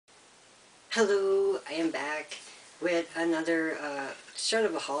Hello, I am back with another sort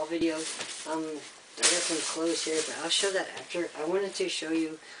of a haul video. I got some clothes here, but I'll show that after. I wanted to show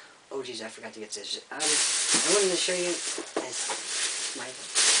you. Oh geez, I forgot to get this. I wanted to show you my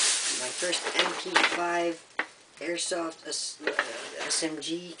first MP5 Airsoft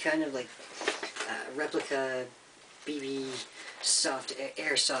SMG, kind of like replica BB soft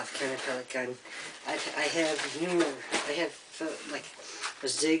airsoft kind of pellet gun. I have like a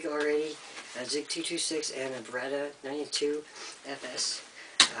Zig already. A Zig 226 and a Beretta 92 FS.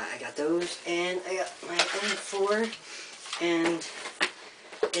 I got those, and I got my M4, and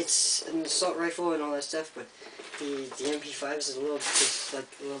it's an assault rifle and all that stuff. But the MP5 is a little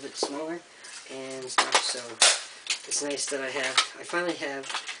bit smaller and stuff. So it's nice that I finally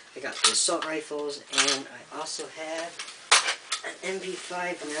have. I got the assault rifles, and I also have an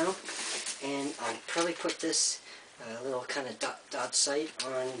MP5 now, and I'll probably put this little kind of dot sight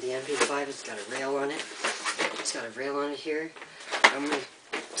on the MP5. It's got a rail on it. It's got a rail on it here.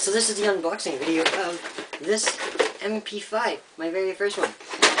 So this is the unboxing video of this MP5, my very first one.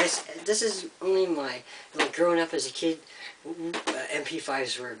 This is only my, like, growing up as a kid,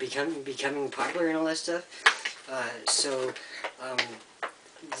 MP5s were becoming popular and all that stuff.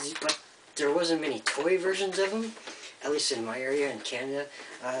 But there wasn't many toy versions of them. At least in my area in Canada,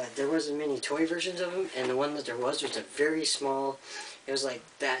 there wasn't many toy versions of them, and the one that there was a very small. It was like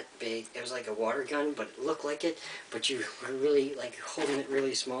that big. It was like a water gun, but it looked like it. But you were really like holding it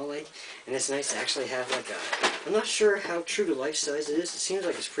really small, like. And it's nice to actually have like a. I'm not sure how true to life size it is. It seems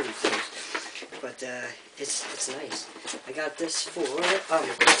like it's pretty close, but it's nice. I got this for I got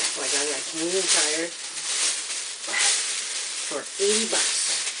a Canadian Tire for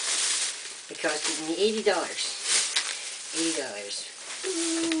 $80. It cost me $80. $80.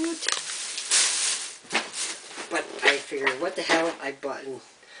 But I figured, what the hell? I bought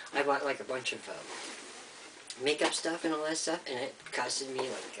like a bunch of makeup stuff and all that stuff, and it costed me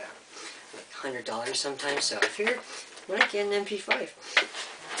like $100 sometimes. So I figured, why not get an MP5?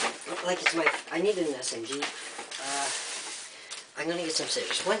 Like I needed an SMG. I'm gonna get some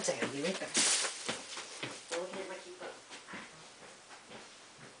scissors. One second, I'll be right back.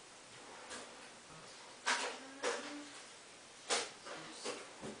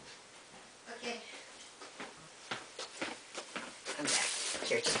 I'm back.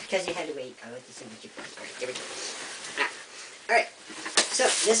 Here, just because you had to wait, I like to see what you got. Alright, here we go. Alright, so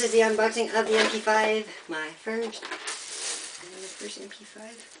this is the unboxing of the MP5. My first MP5.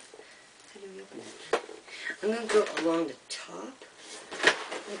 How do we open it? I'm going to go along the top,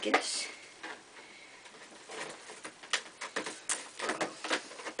 I guess.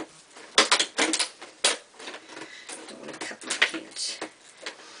 Don't want to cut my pants.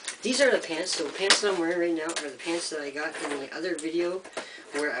 These are the pants. So the pants that I'm wearing right now are the pants that I got in the other video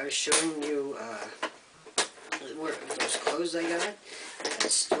where I was showing you those clothes I got at the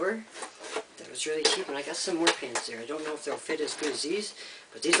store. That was really cheap, and I got some more pants there. I don't know if they'll fit as good as these,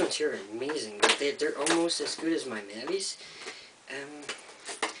 but these ones here are amazing. They're almost as good as my Mavis.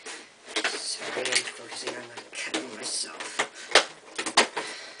 Sorry, I'm focusing on not cutting myself.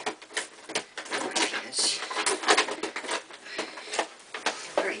 My pants.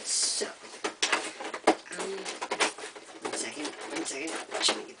 Alright, so, one second, let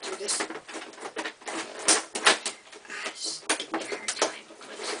me get through this. Just give me a hard time,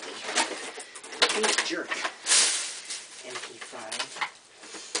 honestly. Be a jerk. MP5.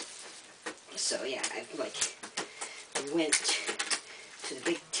 So yeah, we went to the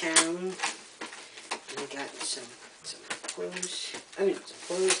big town, and we got some clothes, and I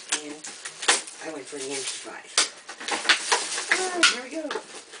went for the MP5. Here we go.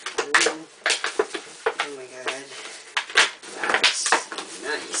 Oh my god. That's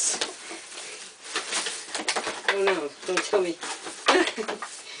nice. Oh no, don't tell me.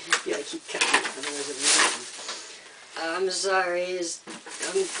 Yeah, I keep cutting it, otherwise it won't. I'm sorry,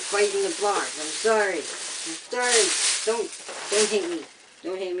 I'm fighting the block. I'm sorry. Don't hate me.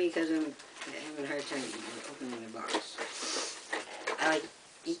 Don't hate me because I'm having a hard time opening the box. I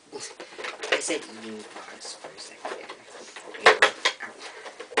said eating the box for a second there.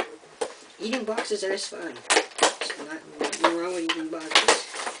 Eating boxes are fun. There's nothing wrong with eating boxes.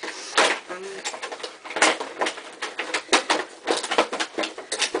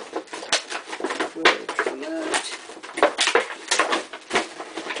 Will come out.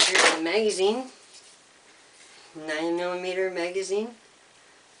 Here's the magazine. 9mm magazine.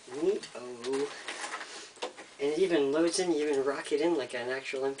 Neat. Oh. And it even loads in, you even rock it in like an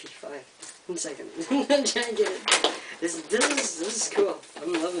actual MP5. 1 second. I'm trying to get it. This is cool.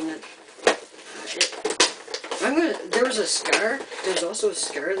 I'm loving it. There was a scar. There's also a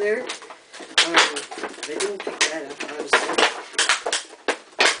scar there They didn't pick that up, obviously.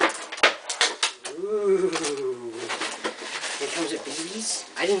 Ooh. It comes with BBs.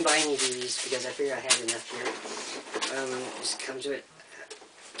 I didn't buy any BBs because I figured I had enough here. This comes with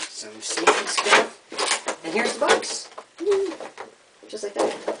some safety stuff. And here's the box. Woo. Just like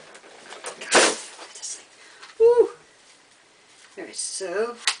that. God, this thing. Woo. Alright,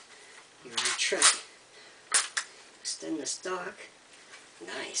 so you retract. Extend the stock.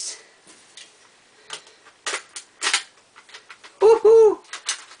 Nice. Woohoo!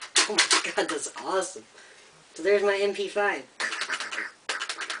 Oh my god, that's awesome. So there's my MP5.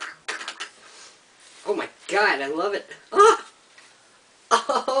 Oh my god, I love it. Ah!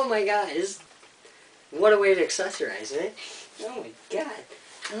 Oh my god, what a way to accessorize it. Oh my god.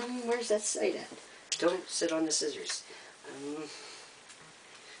 Where's that sight at? Don't sit on the scissors.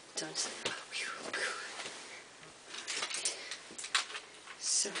 Don't sit.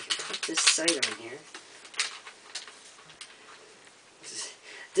 So I can put this sight on here.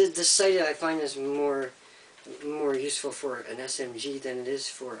 The sight I find is more useful for an SMG than it is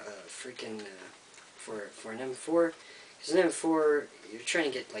for a freaking for an M4. Because an M4, you're trying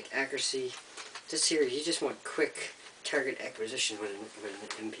to get like accuracy. This here, you just want quick target acquisition with an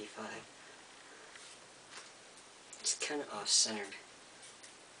MP5. It's kind of off-centered.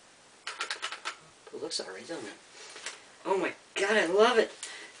 But it looks alright, doesn't it? Oh my god, I love it!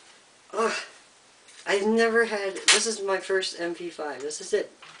 Oh, I've never had... This is my first MP5. This is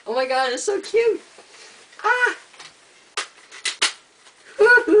it. Oh my god, it's so cute! Ah!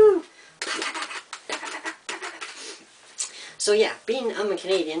 Woohoo! So yeah, I'm a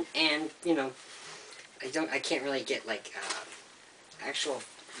Canadian, and you know, I can't really get like actual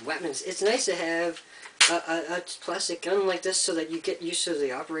weapons. It's nice to have a plastic gun like this so that you get used to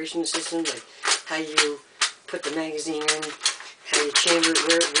the operation system, like how you put the magazine in, how you chamber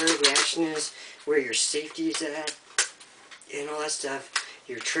it, where the action is, where your safety is at, and all that stuff.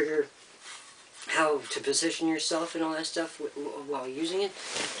 Your trigger, how to position yourself and all that stuff while using it.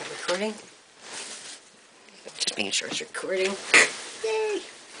 Recording. Just making sure it's recording. Yay!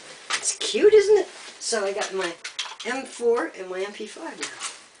 It's cute, isn't it? So I got my M4 and my MP5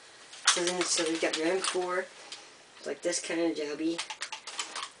 now. So you got your M4, like this kind of jobby,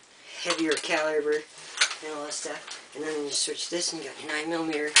 heavier caliber, and all that stuff. And then you switch this and you got your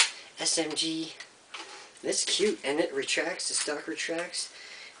 9mm SMG. It's cute, and it retracts. The stock retracts,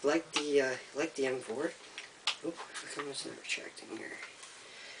 like the M4. Oh, how come it's not retracting here?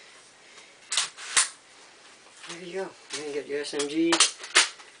 There you go. Then you got your SMG.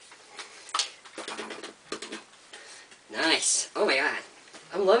 Nice. Oh my god.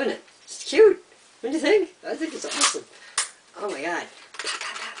 I'm loving it. It's cute. What do you think? I think it's awesome. Oh my god.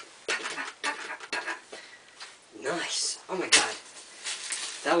 Nice. Oh my god.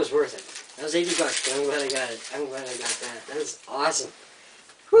 That was worth it. That was $80, but I'm glad I got it. I'm glad I got that. That is awesome.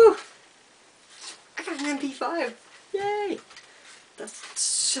 Whew. I got an MP5. Yay. That's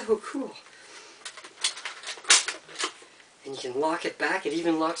so cool. And you can lock it back. It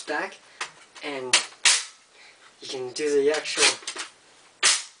even locks back. And you can do the actual,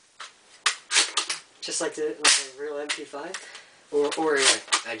 just like the real MP5, or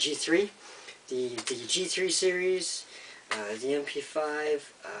a G3, the G3 series, the MP5.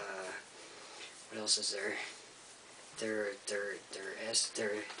 What else is there? Their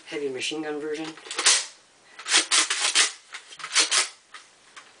heavy machine gun version.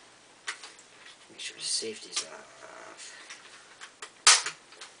 Make sure the safety's off.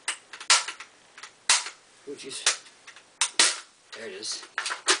 Ooh, jeez. There it is.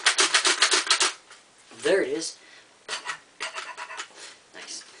 There it is.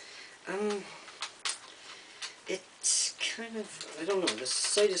 Nice. It's kind of, I don't know, the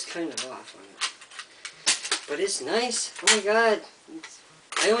sight is kind of off on it. But it's nice. Oh my god.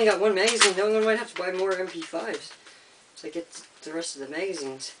 I only got one magazine, now I might have to buy more MP5s. So I get the rest of the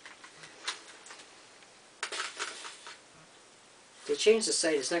magazines. They changed the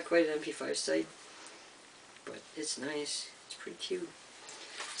sight, it's not quite an MP5 sight. But it's nice. It's pretty cute.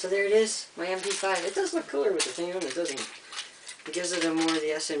 So there it is, my MP5. It does look cooler with the thing on it, doesn't it? It gives it a more of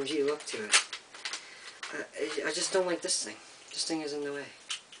the SMG look to it. I just don't like this thing. This thing is in the way.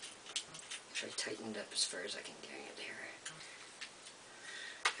 Try to tighten it up as far as I can get it here.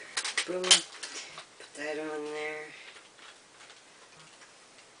 Boom. Put that on there.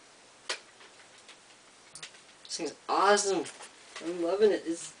 This thing's awesome. I'm loving it.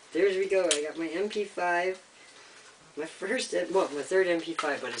 There we go. I got my MP5. My third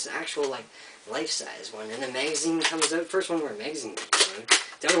MP5, but it's an actual, like, life-size one. And the magazine comes out. First one where a magazine comes out.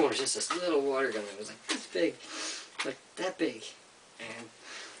 The other one was just this little water gun that was, like, this big. Like, that big. And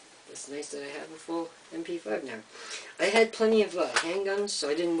this it's nice that I have a full MP5 now. I had plenty of handguns, so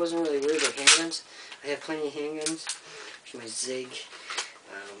I wasn't really worried about handguns. I have plenty of handguns. Here's my Zig.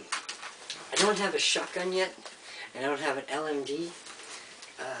 I don't have a shotgun yet, and I don't have an LMG,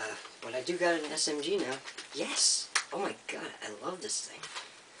 but I do got an SMG now. Yes! Oh my god, I love this thing.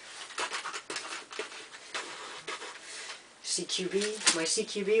 CQB, my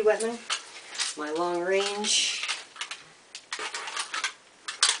CQB weapon, my long range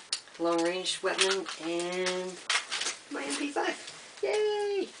weapon, and my MP5.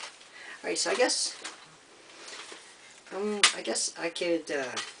 Yay! Alright, so I guess I could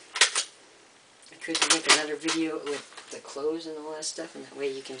make another video with the clothes and all that stuff, and that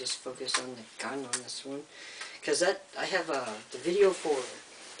way you can just focus on the gun on this one. Because I have the video for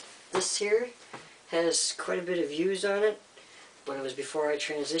this here has quite a bit of views on it, but it was before I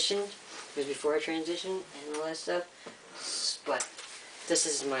transitioned. And all that stuff. But this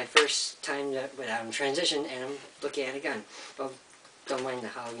is my first time without transition, and I'm looking at a gun. Well, don't mind the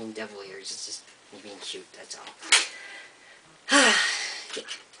Halloween devil ears. It's just me being cute. That's all. Yeah.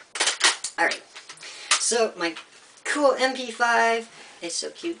 All right. So my cool MP5. It's so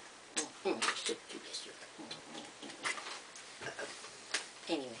cute.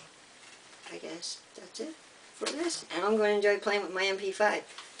 Anyway, I guess that's it for this, and I'm going to enjoy playing with my MP5.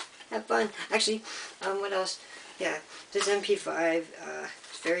 Have fun. Actually, what else? Yeah, this MP5,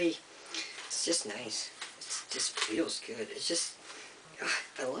 it's just nice. It just feels good. It's just,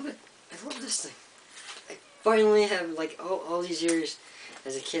 I love it. I love this thing. I finally have, like, all these years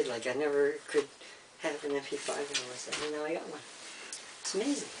as a kid, like, I never could have an MP5 and all this stuff, and now I got one. It's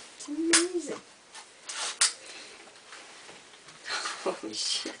amazing. It's amazing. Holy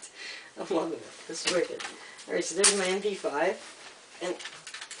shit. I'm loving it. This is wicked. Alright, so there's my MP5, and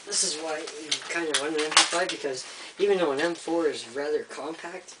this is why you kind of want an MP5, because even though an M4 is rather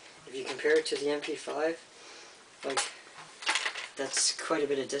compact, if you compare it to the MP5, like, that's quite a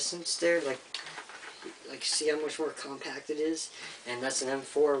bit of distance there, like see how much more compact it is, and that's an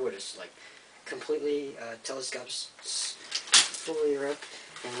M4 with its, like, completely telescopes fully around,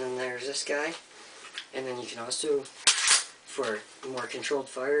 and then there's this guy, and then you can also, for more controlled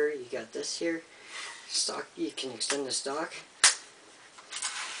fire, you got this here, stock, you can extend the stock.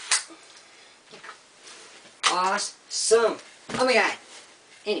 Awesome! Oh my god!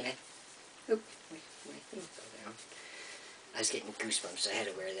 Anyway. Oop, my thing fell down. I was getting goosebumps, so I had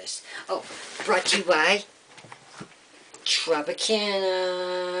to wear this. Oh, brought to you by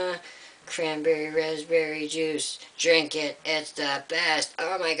Tropicana cranberry raspberry juice. Drink it, it's the best.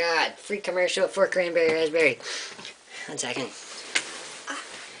 Oh my god, free commercial for cranberry raspberry. 1 second.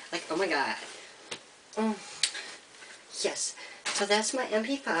 Like, oh my god. Yes. So that's my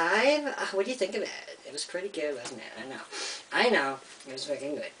MP5. What do you think of it? It was pretty good, wasn't it? I know. It was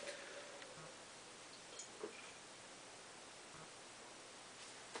fucking good.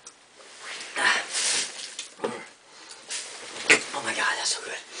 Oh my god, that's so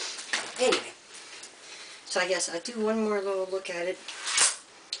good. Anyway. So I guess I'll do one more little look at it.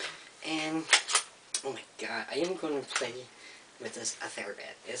 And, oh my god, I am going to play with this a fair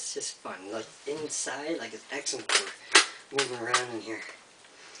bit. It's just fun. Like, inside, like, it's excellent for moving around in here.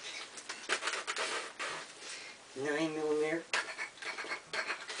 9mm.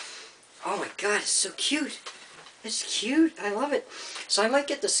 Oh my god, it's so cute. It's cute. I love it. So I might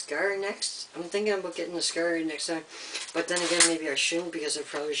get the Scar next. I'm thinking about getting the Scar next time. But then again, maybe I shouldn't, because I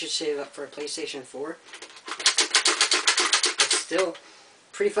probably should save up for a PlayStation 4. But still,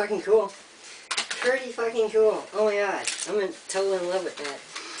 pretty fucking cool. Pretty fucking cool. Oh my god. I'm totally in love with that.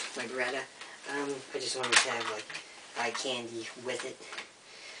 My Greta. I just wanted to have, like, eye candy with it.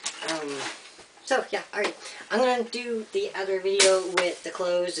 So, yeah, alright. I'm going to do the other video with the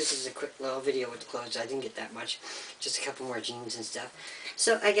clothes. This is a quick little video with the clothes. I didn't get that much. Just a couple more jeans and stuff.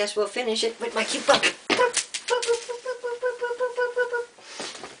 So, I guess we'll finish it with my cute book.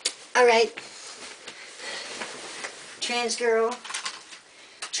 Alright. Trans girl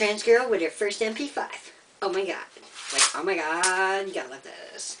with her first MP5. Oh my god. Like, oh my god, you gotta love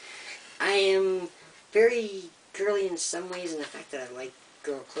this. I am very girly in some ways in the fact that I like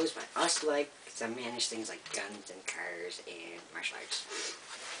girl clothes, but I also like, because I manage things like guns and cars and martial arts.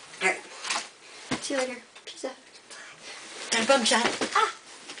 Alright. See you later. Peace out. Got a bum shot. Ah!